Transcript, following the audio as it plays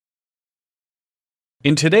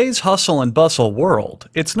In today's hustle and bustle world,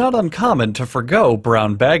 it's not uncommon to forgo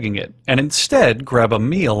brown bagging it and instead grab a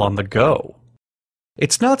meal on the go.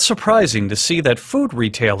 It's not surprising to see that food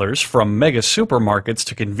retailers, from mega supermarkets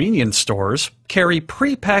to convenience stores, carry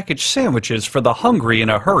pre-packaged sandwiches for the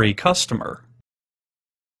hungry-in-a-hurry customer.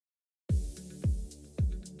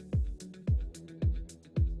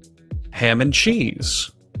 Ham and cheese,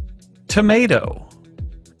 tomato,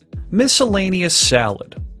 miscellaneous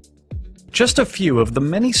salad. Just a few of the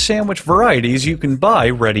many sandwich varieties you can buy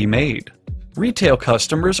ready-made. Retail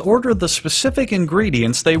customers order the specific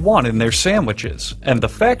ingredients they want in their sandwiches, and the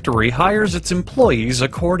factory hires its employees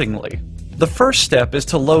accordingly. The first step is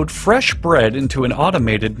to load fresh bread into an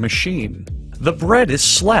automated machine. The bread is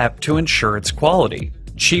slapped to ensure its quality.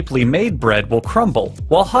 Cheaply made bread will crumble,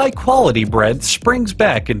 while high-quality bread springs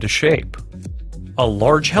back into shape. A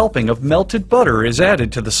large helping of melted butter is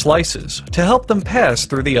added to the slices to help them pass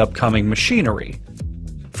through the upcoming machinery.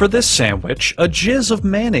 For this sandwich, a jizz of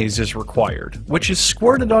mayonnaise is required, which is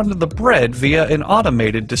squirted onto the bread via an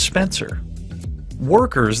automated dispenser.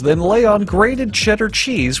 Workers then lay on grated cheddar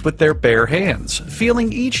cheese with their bare hands,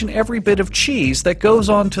 feeling each and every bit of cheese that goes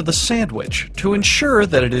onto the sandwich to ensure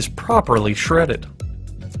that it is properly shredded.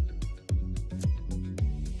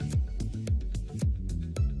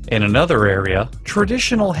 In another area,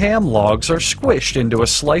 traditional ham logs are squished into a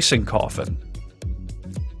slicing coffin.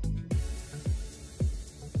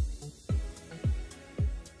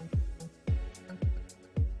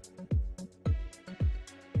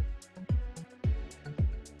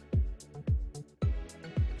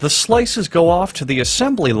 The slices go off to the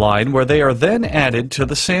assembly line where they are then added to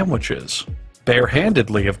the sandwiches.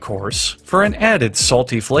 Barehandedly, of course, for an added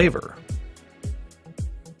salty flavor.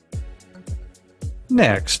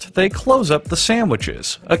 Next, they close up the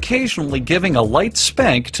sandwiches, occasionally giving a light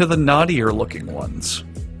spank to the naughtier looking ones.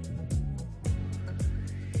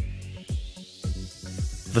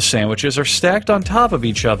 The sandwiches are stacked on top of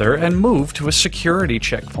each other and moved to a security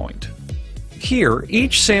checkpoint. Here,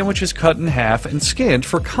 each sandwich is cut in half and scanned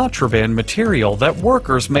for contraband material that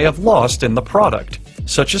workers may have lost in the product,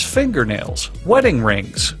 such as fingernails, wedding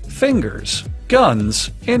rings, fingers,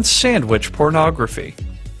 guns, and sandwich pornography.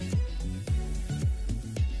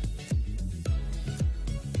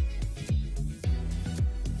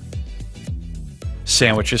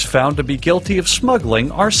 Sandwiches found to be guilty of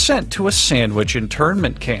smuggling are sent to a sandwich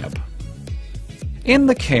internment camp. In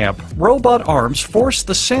the camp, robot arms force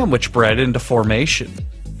the sandwich bread into formation.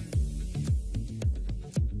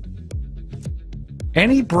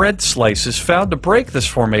 Any bread slices found to break this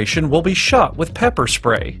formation will be shot with pepper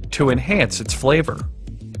spray to enhance its flavor.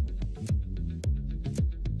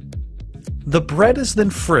 The bread is then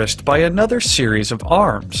frisked by another series of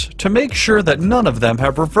arms to make sure that none of them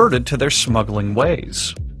have reverted to their smuggling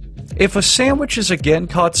ways. If a sandwich is again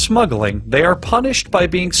caught smuggling, they are punished by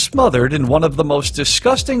being smothered in one of the most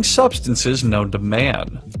disgusting substances known to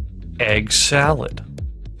man: egg salad.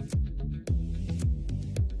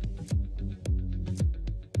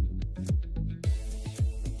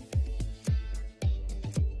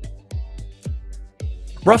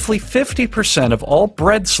 Roughly 50% of all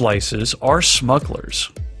bread slices are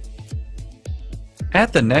smugglers.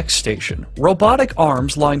 At the next station, robotic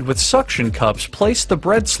arms lined with suction cups place the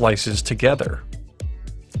bread slices together.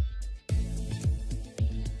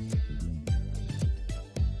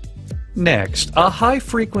 Next, a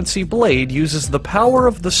high-frequency blade uses the power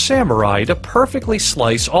of the samurai to perfectly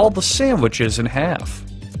slice all the sandwiches in half.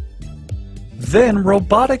 Then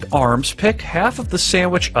robotic arms pick half of the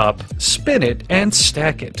sandwich up, spin it, and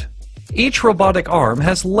stack it. Each robotic arm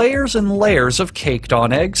has layers and layers of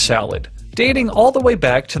caked-on egg salad, dating all the way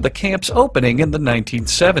back to the camp's opening in the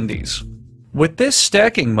 1970s. With this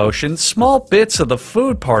stacking motion, small bits of the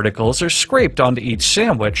food particles are scraped onto each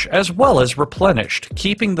sandwich as well as replenished,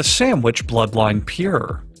 keeping the sandwich bloodline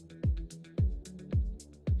pure.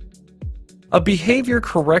 A behavior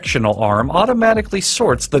correctional arm automatically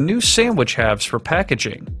sorts the new sandwich halves for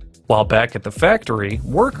packaging. While back at the factory,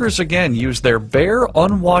 workers again use their bare,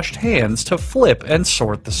 unwashed hands to flip and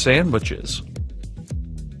sort the sandwiches.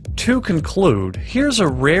 To conclude, here's a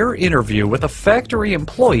rare interview with a factory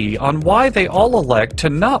employee on why they all elect to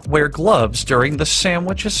not wear gloves during the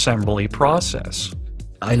sandwich assembly process.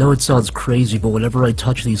 I know it sounds crazy, but whenever I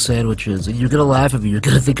touch these sandwiches, and you're gonna laugh at me, you're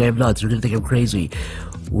gonna think I'm nuts, you're gonna think I'm crazy.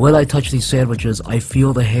 When I touch these sandwiches, I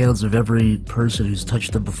feel the hands of every person who's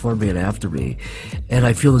touched them before me and after me. And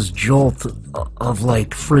I feel this jolt of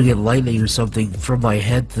like friggin' lightning or something from my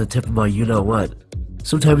head to the tip of my you-know-what.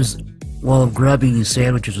 Sometimes while I'm grabbing these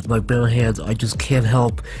sandwiches with my bare hands, I just can't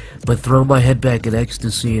help but throw my head back in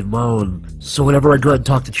ecstasy and moan. So whenever I go out and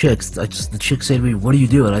talk to chicks, the chicks say to me, "What do you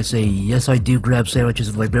do?" And I say, "Yes, I do grab sandwiches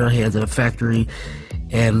with my bare hands at a factory."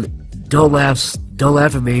 And don't laugh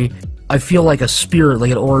at me. I feel like a spirit,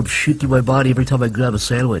 like an orb, shoot through my body every time I grab a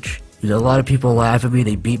sandwich. You know, a lot of people laugh at me,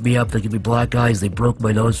 they beat me up, they give me black eyes, they broke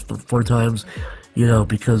my nose 4 times, you know,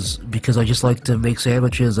 because I just like to make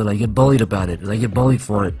sandwiches, and I get bullied about it, and I get bullied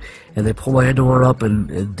for it, and they pull my underwear up,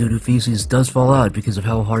 and due to feces does fall out because of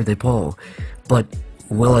how hard they pull. But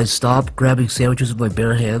will I stop grabbing sandwiches with my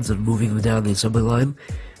bare hands and moving them down the assembly line?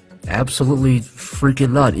 Absolutely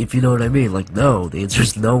freaking not, if you know what I mean. Like, no, the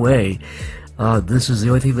answer's no way. This is the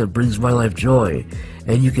only thing that brings my life joy.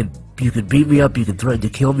 And you can beat me up, you can threaten to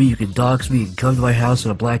kill me, you can dox me, you can come to my house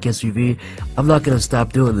in a black SUV. I'm not gonna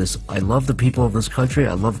stop doing this. I love the people of this country,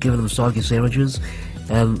 I love giving them soggy sandwiches,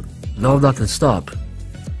 and no, I'm not gonna stop.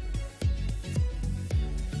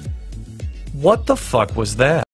 What the fuck was that?